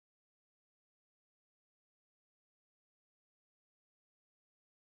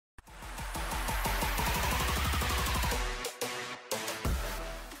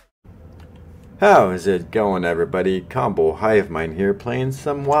How is it going, everybody? Combo Hive Mind here, playing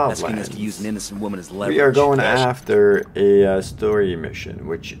some Asking us to use an Wildlands. innocent woman as leverage. We are going after a story mission,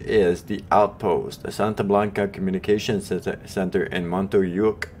 which is the Outpost, a Santa Blanca communications center in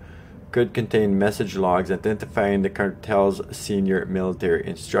Montuyuc. Could contain message logs identifying the cartel's senior military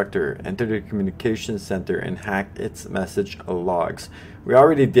instructor. Enter the communications center and hack its message logs. We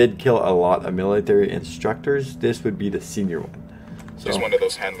already did kill a lot of military instructors. This would be the senior one. So there's one of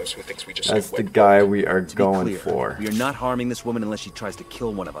those handlers who thinks we just that's the guy we are going clear, for. We are not harming this woman unless she tries to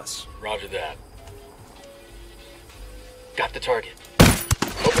kill one of us. Roger that. Got the target.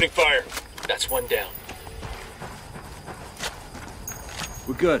 Opening fire. That's one down.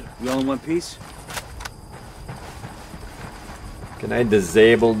 We're good. We all in one piece? Can I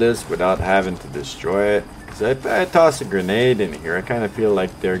disable this without having to destroy it? Because if I toss a grenade in here, I kind of feel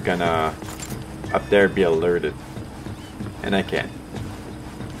like they're gonna up there be alerted. And I can't.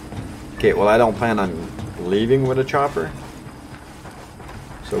 Okay, well I don't plan on leaving with a chopper.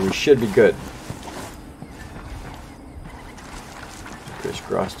 So we should be good.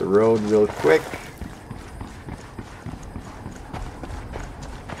 Crisscross the road real quick.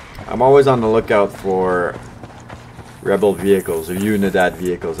 I'm always on the lookout for rebel vehicles or Unidad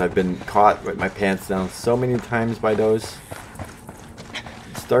vehicles. I've been caught with my pants down so many times by those.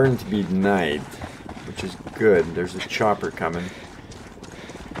 It's starting to be night, which is good. There's a chopper coming.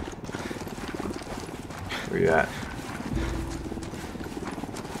 Where you at?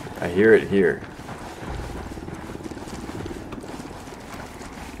 I hear it here.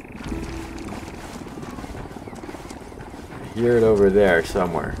 I hear it over there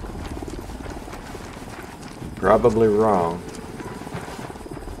somewhere. Probably wrong,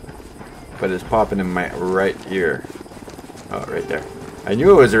 but it's popping in my right ear. Oh, right there. I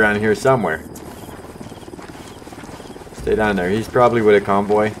knew it was around here somewhere. Stay down there. He's probably with a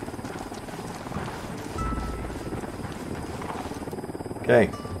convoy. Okay,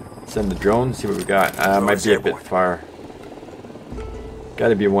 send the drone. See what we got. Might be a bit far. Got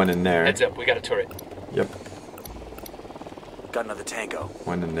to be one in there. Heads up, we got a turret. Yep. Got another tango.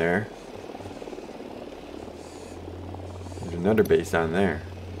 One in there. There's another base down there.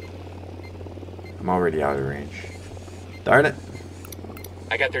 I'm already out of range. Darn it.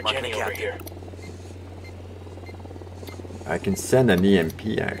 I got their Jenny over here. I can send an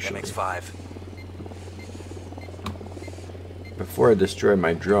EMP actually. MX5. Before I destroy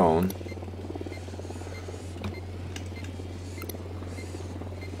my drone.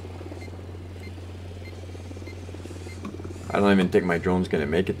 I don't even think my drone's gonna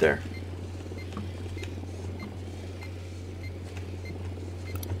make it there.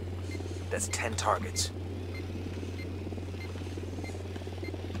 That's 10 targets.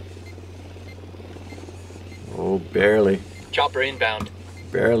 Oh, barely. Chopper inbound.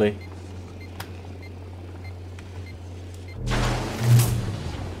 Barely.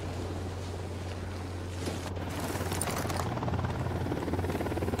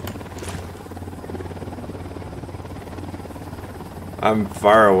 I'm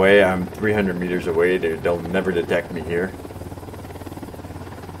far away. I'm 300 meters away. They'll never detect me here.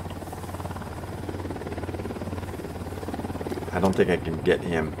 I don't think I can get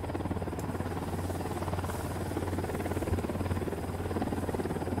him.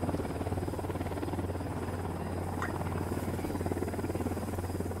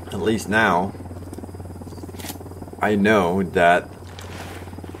 At least now, I know that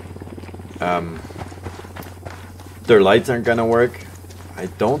their lights aren't gonna work. I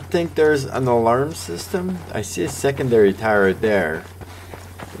don't think there's an alarm system. I see a secondary tower there,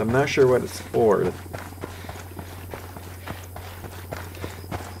 but I'm not sure what it's for.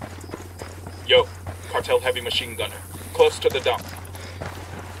 Yo, cartel heavy machine gunner. Close to the dump.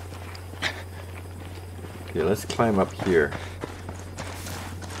 Okay, let's climb up here.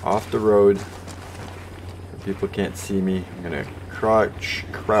 Off the road. Where people can't see me. I'm gonna crouch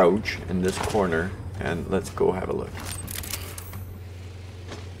in this corner and let's go have a look.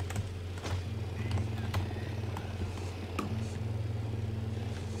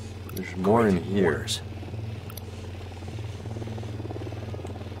 There's more in here.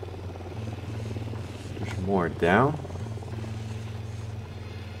 There's more down.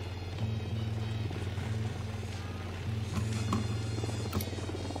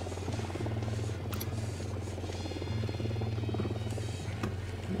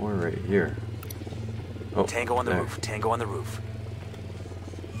 More right here. Oh, Tango on the there. roof. Tango on the roof.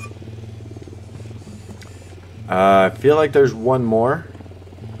 I feel like there's one more.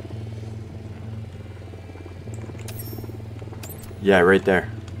 Yeah, right there.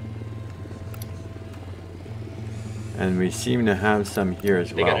 And we seem to have some here as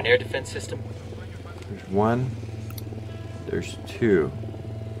They well. got an air defense system. one. There's two.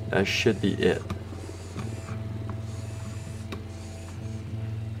 That should be it.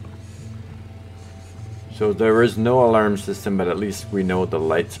 So there is no alarm system, but at least we know the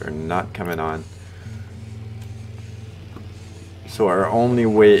lights are not coming on. So our only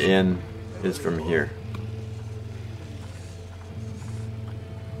way in is from here.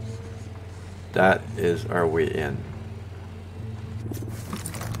 That is our way in.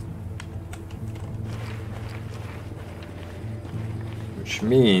 Which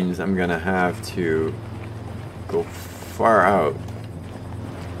means I'm gonna have to go far out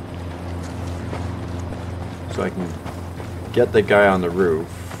so I can get the guy on the roof.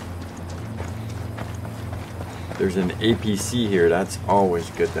 There's an APC here, that's always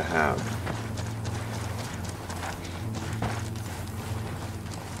good to have.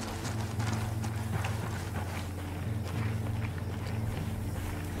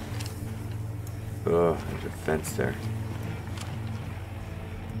 Oh, there's a fence there.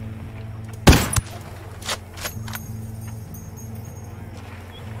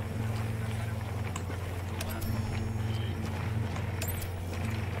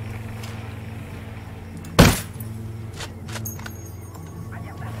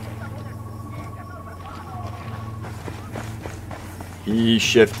 He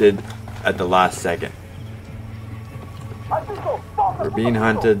shifted at the last second. We're being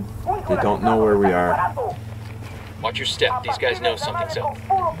hunted. They don't know where we are. Watch your step. These guys know something's up.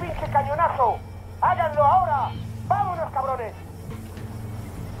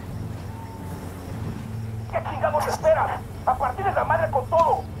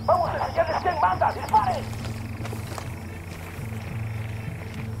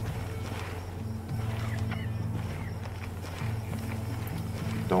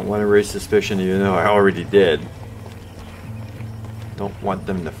 Don't want to raise suspicion even though I already did. Don't want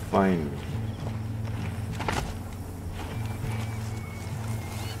them to find me.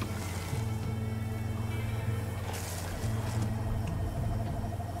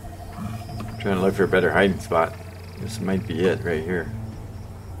 Trying to look for a better hiding spot. This might be it right here.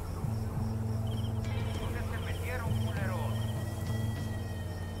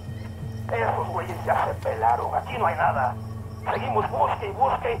 Esos güeyes ya se pelaron, aquí no hay nada. Seguimos busque y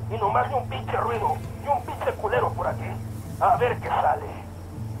busque y nomás ni un pinche ruido, ni un pinche culero por aquí. A ver qué sale.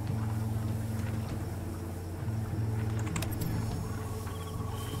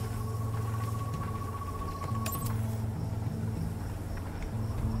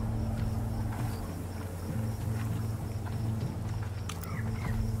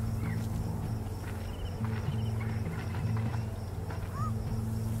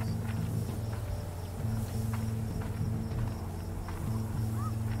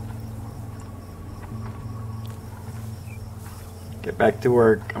 Get back to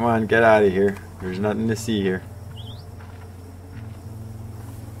work. Come on, get out of here. There's nothing to see here.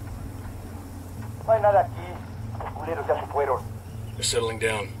 No hay nada aquí. Los culeros ya se fueron. They're settling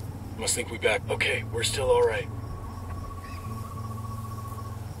down. Must think we back. Okay, we're still all right.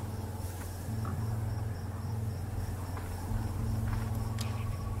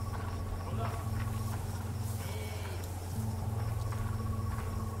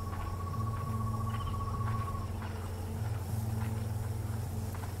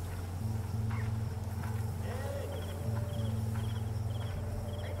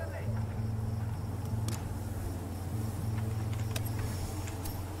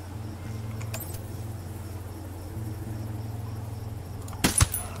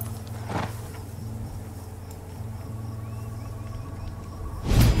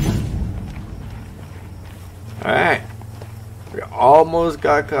 Alright. We almost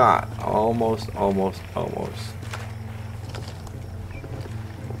got caught. Almost.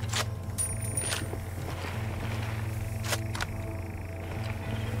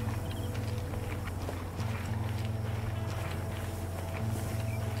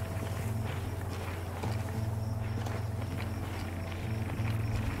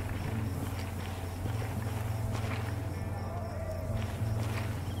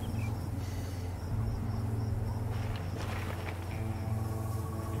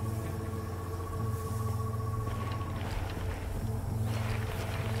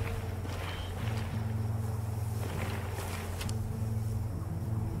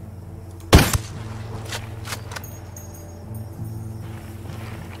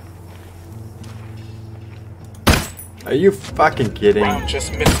 Are you fucking kidding? Brown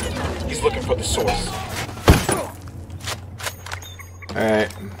just missed him. He's looking for the source.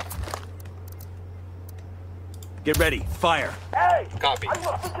 Alright. Get ready. Fire. Hey! Copy.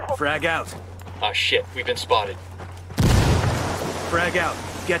 Frag out. Ah, shit. We've been spotted. Frag out.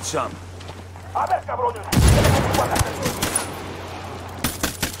 Get some. A ver, cabrones, tenemos igual a hacerlo.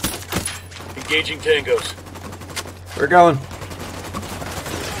 Engaging tangos. We're going.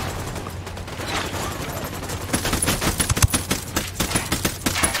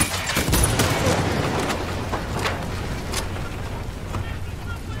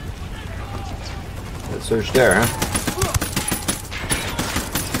 Let's search there, huh?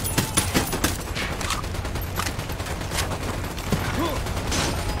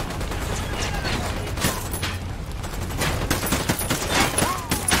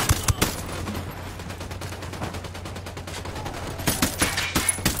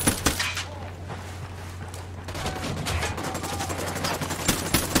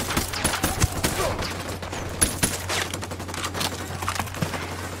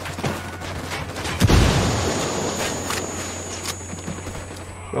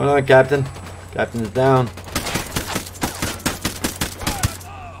 Going on, Captain. Captain's down.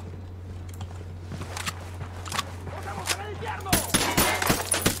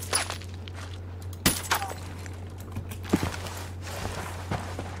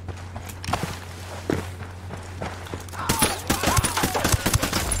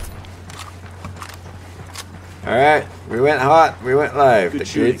 Alright, we went hot, we went live. Good The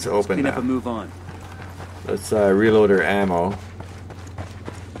shooting. gate's open Clean now. up and move on. Let's reload our ammo.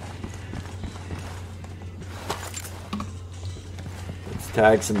 Let's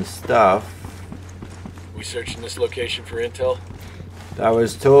tag some stuff. We searching this location for intel? That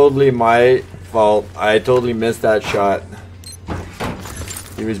was totally my fault. I totally missed that shot.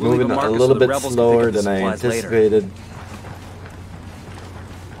 He was We'll leave moving a a marker little so the bit rebels can slower pick up the than I supplies later. anticipated.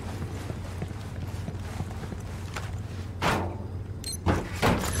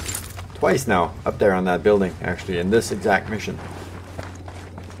 Twice now, up there on that building, actually, in this exact mission.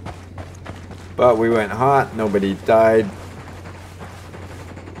 But we went hot, nobody died.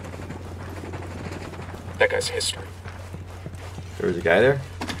 That guy's history. There was a guy there.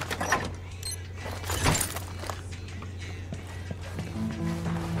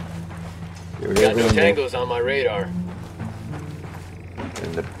 Got no tangos on my radar.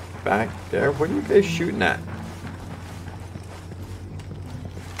 In the back there. What are you guys shooting at?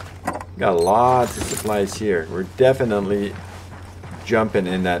 Got lots of supplies here. We're definitely jumping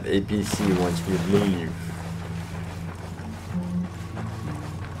in that APC once we leave.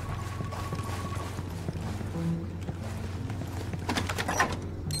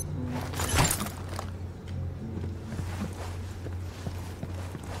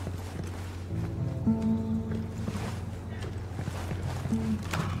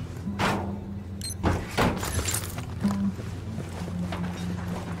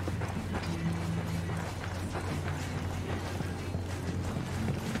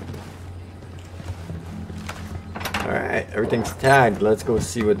 Alright, everything's tagged. Let's go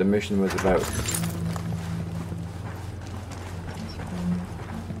see what the mission was about.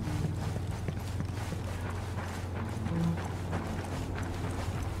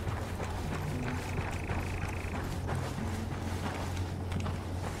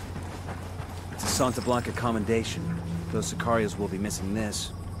 It's a Santa Blanca commendation. Those Sicarios will be missing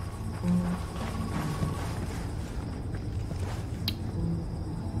this.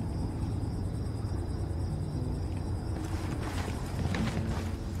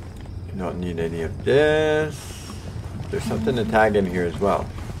 Don't need any of this. There's something to tag in here as well.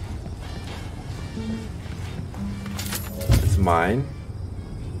 It's mine.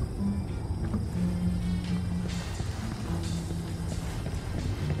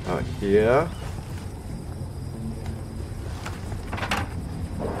 Out here.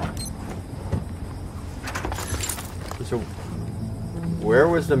 So, where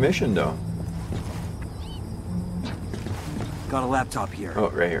was the mission though? Got a laptop here. Oh,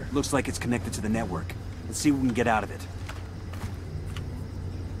 right here. Looks like it's connected to the network. Let's see what we can get out of it.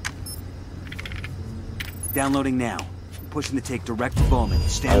 Downloading now. I'm pushing to take direct to Bowman.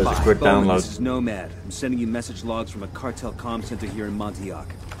 Stand That was by. a quick Bowman, download. this is Nomad. I'm sending you message logs from a cartel comm center here in Montauk.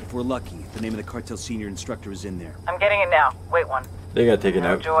 If we're lucky, the name of the cartel senior instructor is in there. I'm getting it now. Wait one. They got taken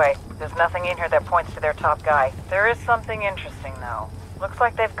No out. joy. There's nothing in here that points to their top guy. There is something interesting, though. Looks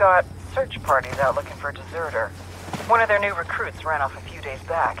like they've got search parties out looking for a deserter. One of their new recruits ran off a few days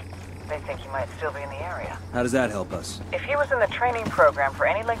back. They think he might still be in the area. How does that help us? If he was in the training program for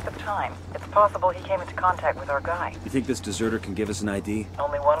any length of time, it's possible he came into contact with our guy. You think this deserter can give us an ID?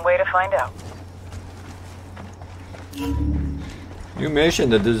 Only one way to find out. New mission,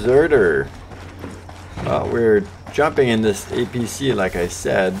 the deserter. Well, we're jumping in this APC, like I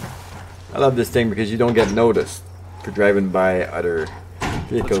said. I love this thing because you don't get noticed for driving by other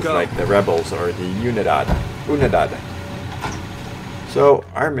vehicles Let's go. like the Rebels or the Unidad. So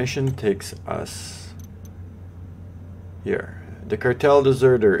our mission takes us here. The cartel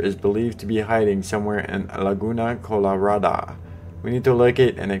deserter is believed to be hiding somewhere in Laguna Colorada. We need to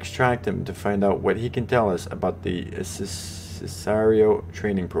locate and extract him to find out what he can tell us about the Cesario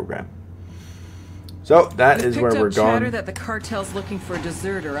training program. So that is where we're going. Chatter that the cartel's looking for a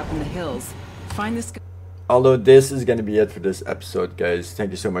deserter up in the hills. Find this guy. Although this is going to be it for this episode, guys.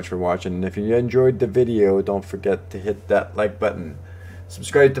 Thank you so much for watching. And if you enjoyed the video, don't forget to hit that like button.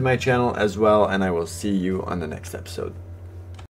 Subscribe to my channel as well, and I will see you on the next episode.